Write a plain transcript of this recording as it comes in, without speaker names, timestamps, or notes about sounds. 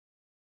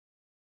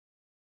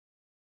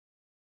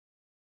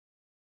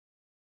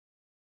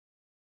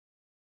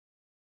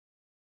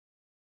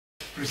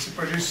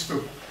prisipažįstu,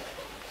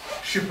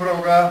 ši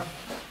proga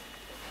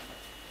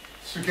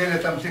sukėlė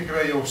tam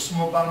tikrą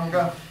jausmų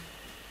bangą,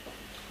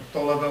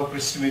 to labiau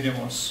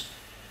prisiminimus.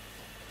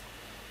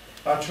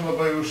 Ačiū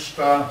labai už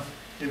tą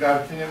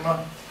įvertinimą,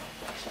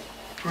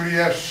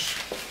 kurį aš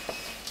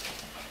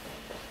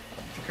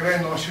tikrai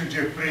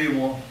nuoširdžiai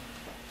priimu,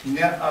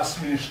 ne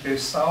asmeniškai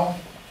savo,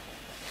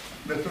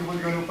 bet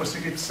turbūt galiu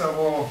pasakyti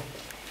savo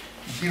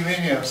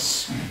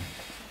giminės,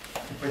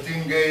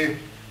 ypatingai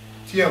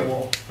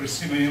tėvo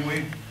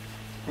prisiminimui,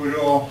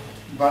 kurio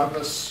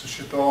vardas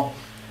šito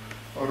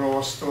oro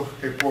uosto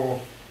kaip po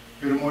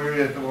pirmojo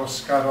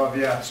Lietuvos karo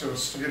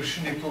aviacijos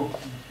viršininkų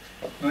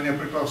nuo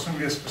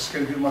nepriklausomybės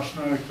paskelbimo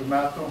 18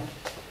 metų.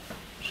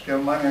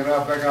 Man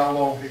yra be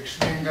galo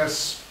reikšmingas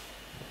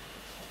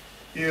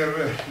ir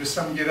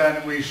visam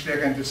gyvenimui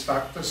išliekantis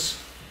faktas.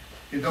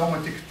 Įdomu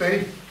tik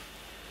tai,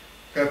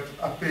 kad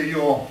apie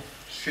jo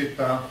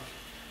šitą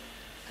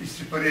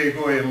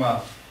įsipareigojimą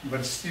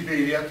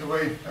valstybei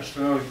Lietuvai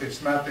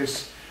 18 metais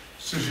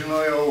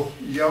sužinojau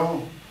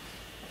jau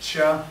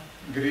čia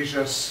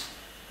grįžęs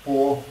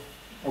po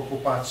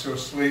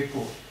okupacijos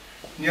laikų.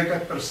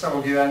 Niekad per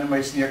savo gyvenimą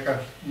jis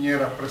niekad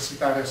nėra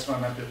prasitaręs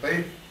man apie tai.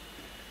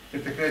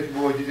 Ir tikrai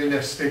buvo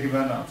didelė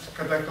staigmena.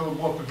 Kada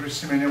kalbu apie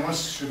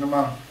prisiminimus,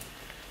 žinoma,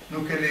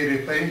 nukelia ir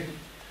į tai,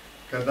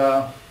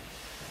 kada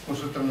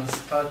mūsų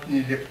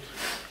transportiniai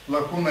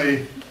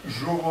lakūnai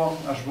žuvo,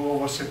 aš buvau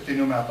vos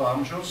 7 metų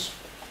amžiaus.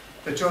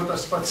 Tačiau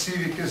tas pats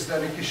įvykis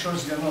dar iki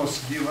šios dienos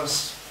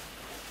gyvas,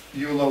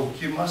 jų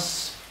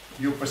laukimas,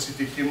 jų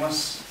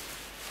pasitikimas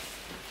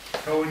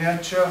Kaune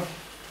čia.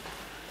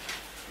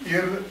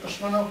 Ir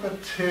aš manau, kad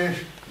tai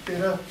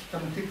yra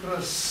tam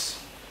tikras,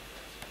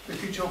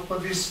 sakyčiau,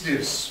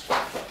 pavyzdys,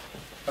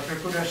 apie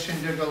kurią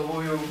šiandien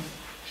galvoju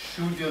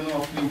šių dienų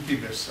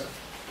aplinkybėse.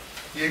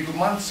 Jeigu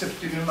man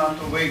 7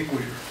 metų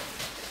vaikui,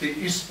 tai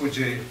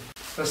įspūdžiai,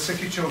 tas,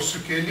 sakyčiau,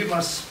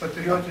 sukėlimas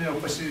patriotinio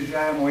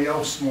pasididžiavimo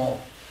jausmo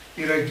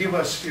yra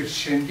gyvas ir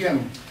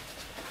šiandien,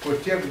 po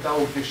tiek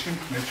daug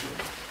dešimtmečių.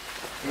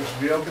 Aš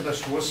bijau, kad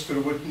aš vos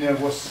turbūt ne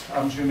vos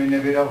amžiumi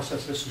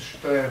nevyriausias esu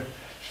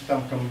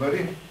šitam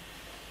kambarį.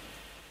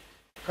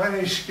 Ką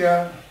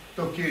reiškia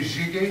tokie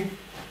žygiai,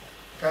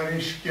 ką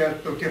reiškia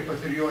tokie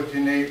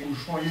patriotiniai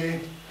užmojai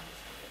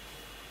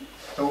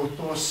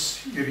tautos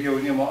ir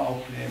jaunimo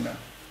auklėjime.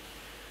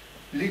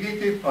 Lygiai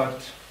taip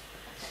pat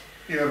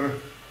ir,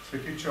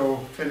 sakyčiau,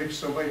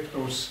 Felikso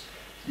Vaitkaus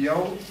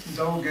jau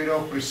daug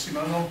geriau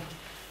prisimenu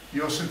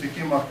jo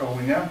sutikimą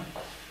Kaune,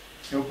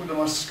 jau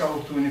būdamas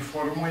skautų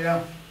uniformoje,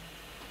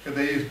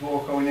 kada jis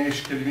buvo Kaune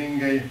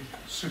iškilmingai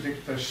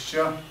sutiktas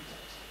čia,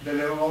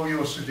 dalyvau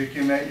jo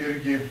sutikime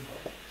irgi.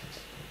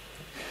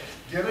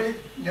 Gerai,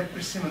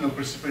 neprisimenu,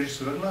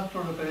 prisipažįstu, bet man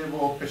atrodo, kad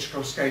buvo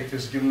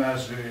Pečkauskaitės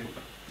gimnazijoje,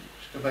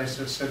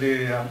 kadaise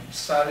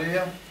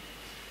salėje,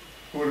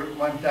 kur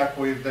man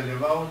teko ir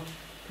dalyvauti,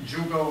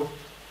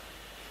 džiūgauti,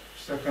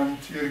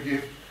 sakant,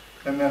 irgi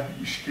tame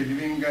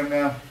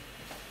iškilmingame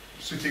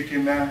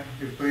sutikime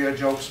ir toje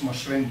džiaugsmo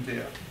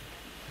šventėje.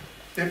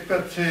 Taip,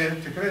 kad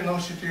tikrai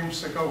nuoširdžiai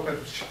jums sakau, kad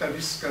šitą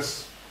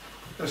viskas,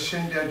 tas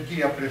šiandien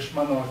atgyja prieš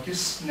mano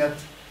akis, net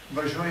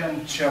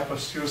važiuojant čia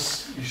pas jūs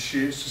į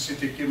šį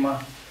susitikimą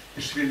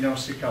iš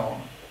Vilniaus į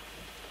Kauną.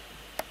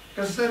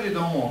 Kas dar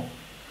įdomu,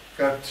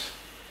 kad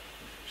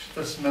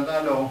šitas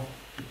medalio,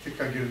 tik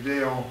ką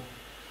girdėjau,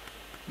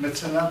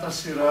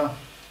 mecenatas yra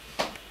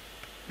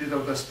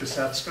Vytautas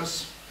Peseckus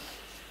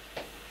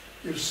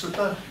ir su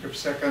ta, kaip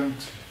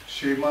sakant,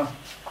 šeima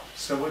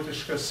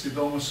savotiškas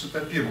įdomus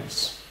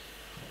sutapimas.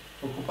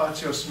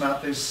 Okupacijos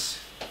metais,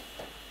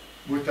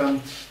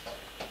 būtent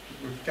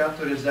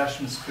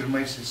 41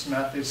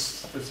 metais,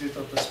 tas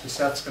Vytautas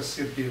Peseckus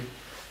irgi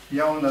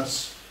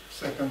jaunas,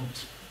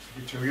 sakant,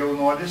 sakyčiau,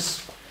 jaunuolis,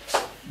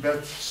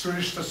 bet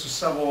surištas su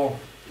savo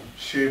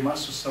šeima,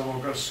 su savo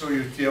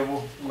garsiuoju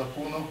tėvu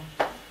lakūnu,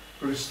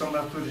 kuris tuo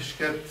metu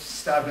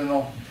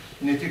stebino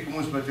ne tik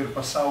mus, bet ir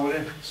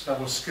pasaulį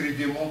savo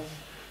skridimu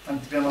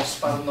ant vieno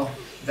sparno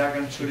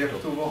degančių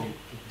lėktuvų.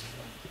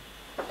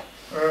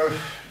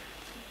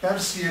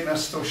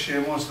 Persijėmęs to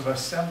šeimos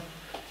dvasia,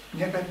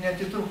 niekad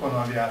neatitrūko nuo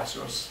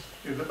aviacijos.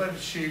 Ir dabar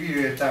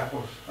Išeivijoje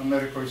teko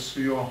Amerikoje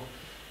su juo,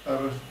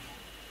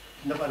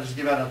 dabar jis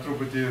gyvena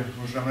truputį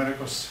už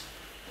Amerikos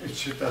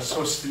šitą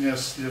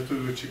sostinės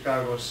lietuvių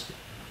Čikagos.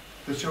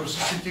 Tačiau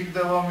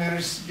susitikdavom ir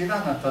jis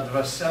gyvena tą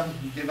dvasią,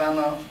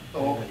 gyvena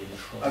to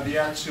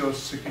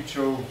aviacijos,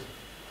 sakyčiau,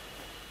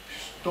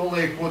 to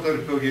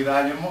laikotarpio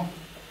gyvenimu.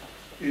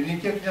 Ir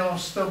niekiek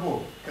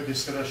nenuostabu, kad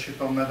jis yra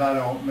šito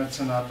medalio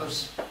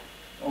mecenatas.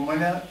 O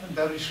mane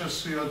dar ryšia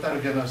su juo dar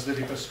vienas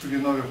dalykas, kurį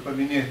noriu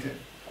paminėti.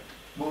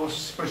 Buvau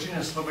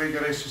susipažinęs labai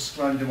gerai su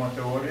sklandymo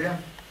teorija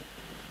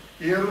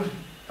ir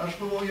aš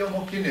buvau jo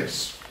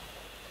mokinys.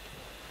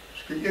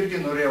 Aš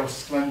irgi norėjau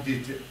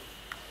sklandyti.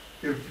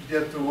 Ir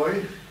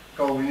Lietuvoje,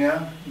 Kaune,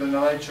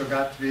 Donelaičio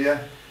gatvėje,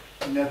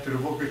 net ir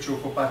vokiečių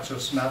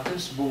okupacijos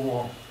metais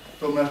buvo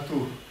tuo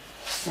metu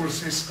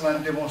kursai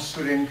sklandymo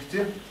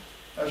surinkti.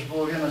 Aš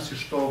buvau vienas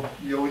iš to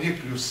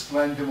jauniklių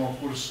sklandymo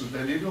kursų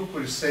dalyvių,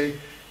 kurisai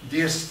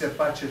dėstė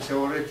pačią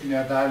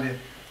teoretinę dalį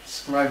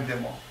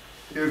sklandymo.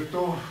 Ir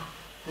to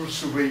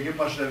kursų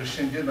baigimą aš dar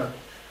šiandieną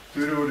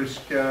turiu,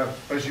 reiškia,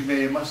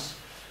 pažymėjimas,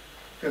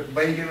 kad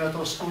baigėme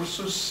tos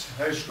kursus.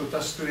 Aišku,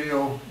 tas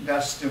turėjo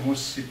vesti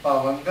mus į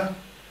Palangą,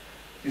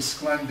 į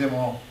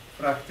sklandymo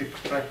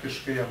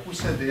praktiškąją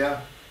pusę, deja,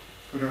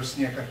 kurios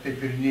niekad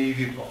taip ir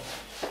neįvyko.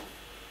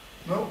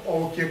 Nu,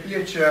 o kiek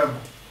liečia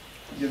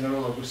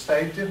generolą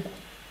Gustaitį,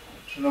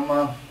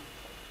 žinoma,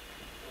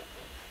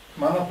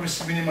 mano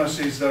prisiminimas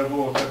jais dar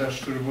buvo, kad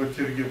aš turbūt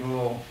irgi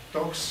buvau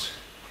toks,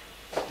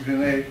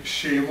 grinai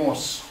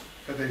šeimos,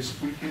 kada jis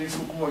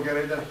pulkininku buvo,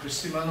 gerai dar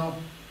prisimenu,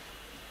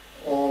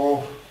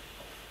 o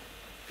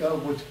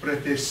galbūt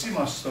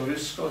pratęsimas to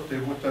visko,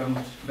 tai būtent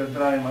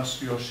bendravimas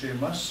su jo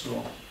šeima,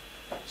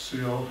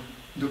 su jo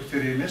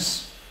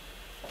dukterimis,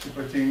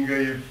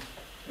 ypatingai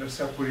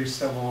Rasa, kuri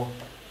savo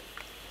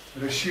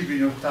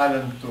rašybinių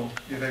talentų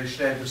yra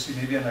išleidusi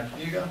ne vieną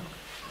knygą,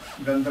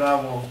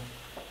 bendravo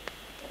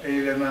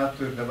eilę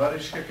metų ir dabar,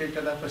 reiškia, kai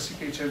kada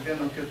pasikeičia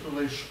vienu kitų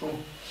laiškų,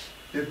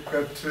 taip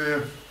kad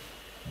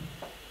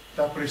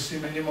ta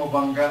prisiminimo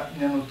banga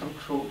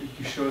nenutrūktų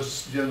iki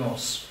šios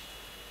dienos.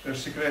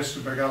 Aš tikrai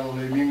esu be galo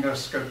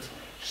laimingas, kad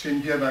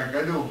šiandieną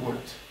galiu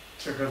būti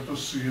čia kartu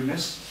su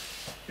jumis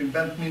ir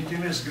bent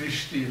mintimis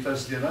grįžti į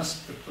tas dienas,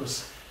 per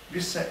tos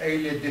visą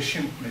eilę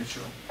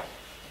dešimtmečių,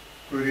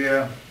 kurie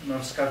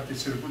nors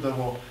kartais ir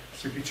būdavo,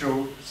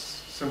 sakyčiau,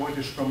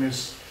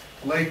 savotiškomis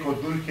laiko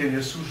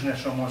dulkėmis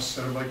užnešamos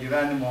arba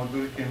gyvenimo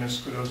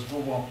dulkėmis, kurios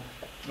buvo,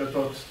 bet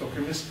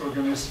tokiamis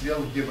progomis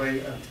vėl gyvai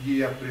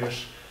atgyja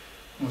prieš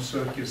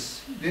mūsų akis.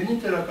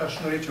 Vienintelė, ką aš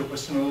norėčiau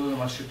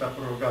pasinaudodamas šitą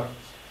progą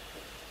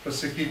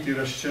pasakyti,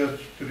 ir aš čia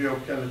turėjau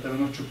keletą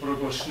minučių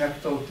progos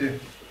šnektauti,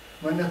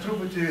 mane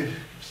truputį,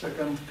 kaip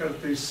sakant,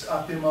 kartais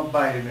apima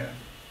baimė,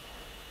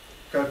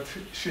 kad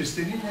šis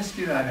dieninės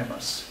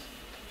gyvenimas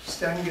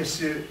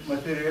stengiasi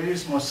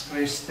materializmo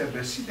skraiste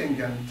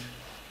besidengiant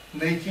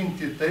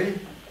naikinti tai,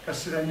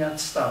 kas yra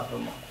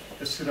neatstatoma,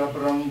 kas yra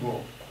brangu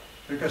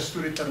ir kas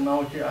turi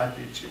tarnauti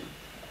ateičiai.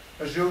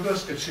 Aš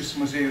džiaugiuosi, kad šis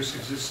muziejus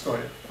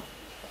egzistuoja,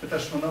 bet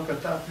aš manau,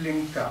 kad ta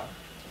aplinka,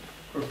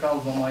 kur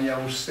kalbama ją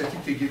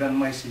užstatyti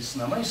gyvenamaisiais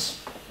namais,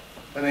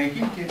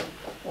 panaikinti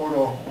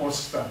oro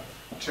uostą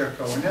čia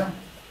Kaune,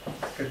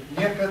 kad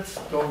niekad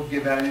to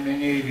gyvenime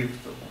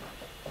neįvyktų.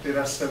 Tai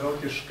yra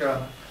savotiška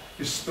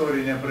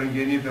istorinė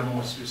brangenybė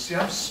mums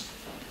visiems.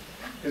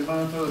 Ir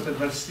man atrodo, kad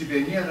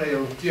valstybė nėra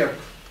jau tiek,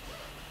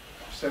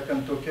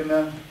 sakant,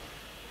 tokiame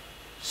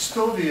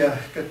stovyje,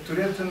 kad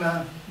turėtume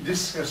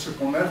viską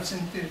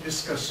sukomercinti,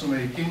 viską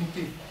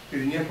sunaikinti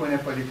ir nieko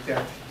nepalikti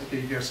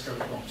ateities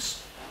kartoms.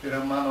 Tai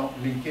yra mano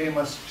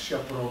linkėjimas šią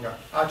progą.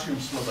 Ačiū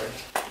Jums labai.